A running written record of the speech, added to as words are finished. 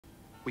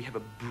We have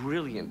a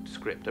brilliant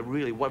script,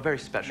 very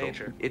special.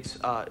 Major. It's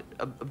a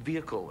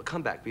vehicle, a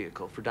comeback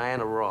vehicle for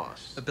Diana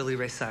Ross. A Billy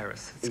Ray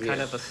Cyrus. It's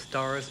kind of a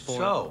Star is Born.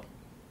 So,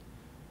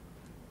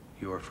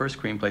 your first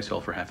screenplay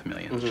sold for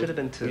 $500,000. Should have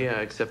been 2. Yeah,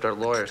 except our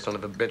lawyer, son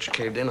of a bitch,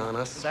 caved in on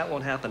us. That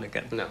won't happen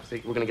again. No,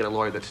 see, we're gonna get a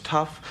lawyer that's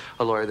tough,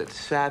 a lawyer that's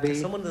savvy.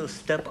 Someone to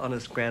step on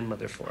his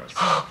grandmother for us.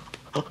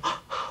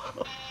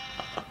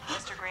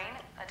 Mr. Green,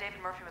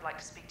 David Murphy would like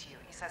to speak to you.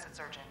 He says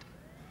it's urgent.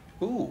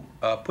 Ooh,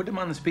 put him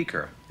on the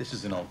speaker. This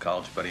is an old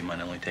college buddy.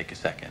 Might only take a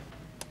second.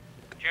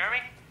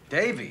 Jeremy?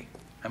 Davey,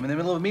 I'm in the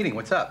middle of a meeting.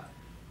 What's up?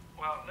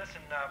 Well, listen,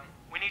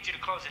 we need you to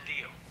close a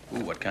deal.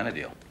 Ooh, what kind of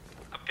deal?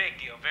 A big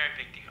deal, very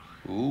big deal.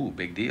 Ooh,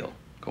 big deal.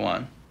 Go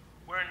on.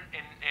 We're in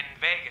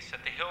Vegas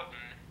at the Hilton.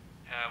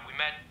 We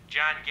met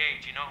John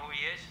Gage. You know who he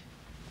is?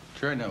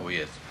 Sure, I know who he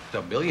is. He's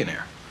a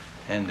billionaire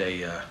and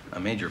a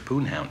major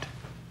poon hound.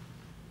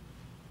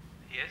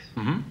 He is?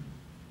 Mm-hmm.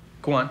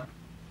 Go on.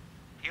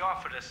 He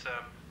offered us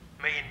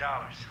 $1 million.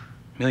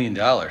 $1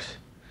 million?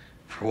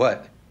 For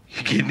what?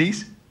 Your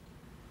kidneys?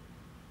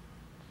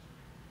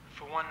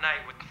 For one night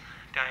with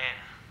Diana.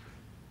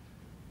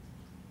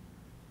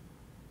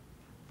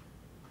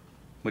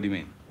 What do you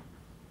mean?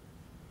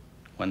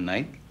 One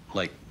night?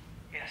 Like...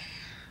 Yes.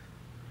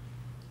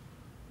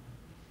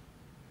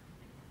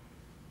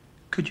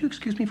 Could you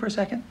excuse me for a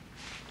second?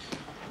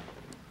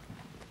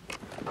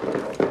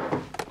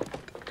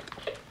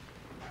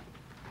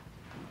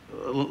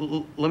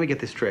 Let me get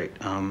this straight.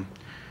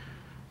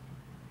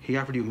 He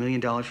offered you $1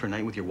 million for a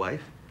night with your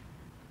wife?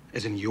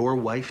 As in your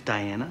wife,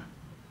 Diana?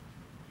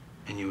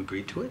 And you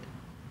agreed to it?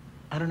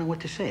 I don't know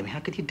what to say. I mean, how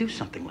could you do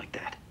something like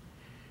that?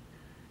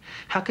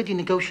 How could you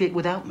negotiate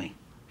without me?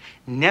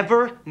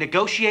 Never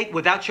negotiate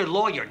without your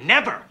lawyer.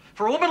 Never!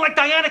 For a woman like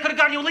Diana, could have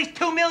gotten you at least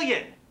 $2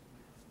 million.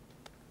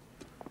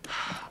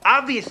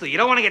 Obviously, you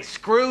don't want to get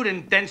screwed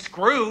and then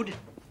screwed.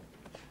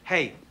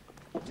 Hey,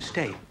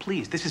 stay,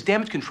 please. This is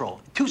damage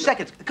control. 2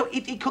 seconds. Go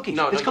eat cookies.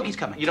 There's cookies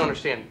coming. You don't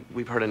understand.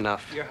 We've heard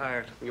enough. You're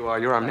hired. You are.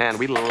 You're our man.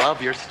 We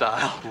love your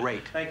style.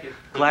 Great. Thank you.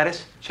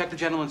 Gladys, check the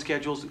gentleman's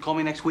schedules. Call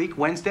me next week.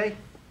 Wednesday?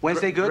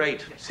 Wednesday good?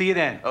 Great. See you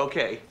then.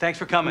 Okay. Thanks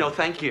for coming. No,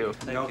 thank you.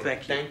 Thank you.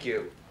 Thank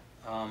you.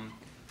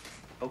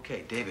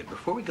 Okay, David,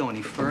 before we go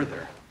any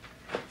further,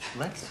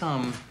 let's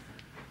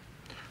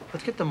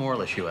get the moral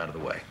issue out of the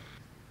way.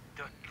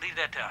 Leave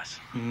that to us.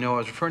 No, I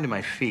was referring to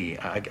my fee.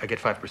 I get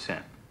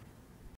 5%.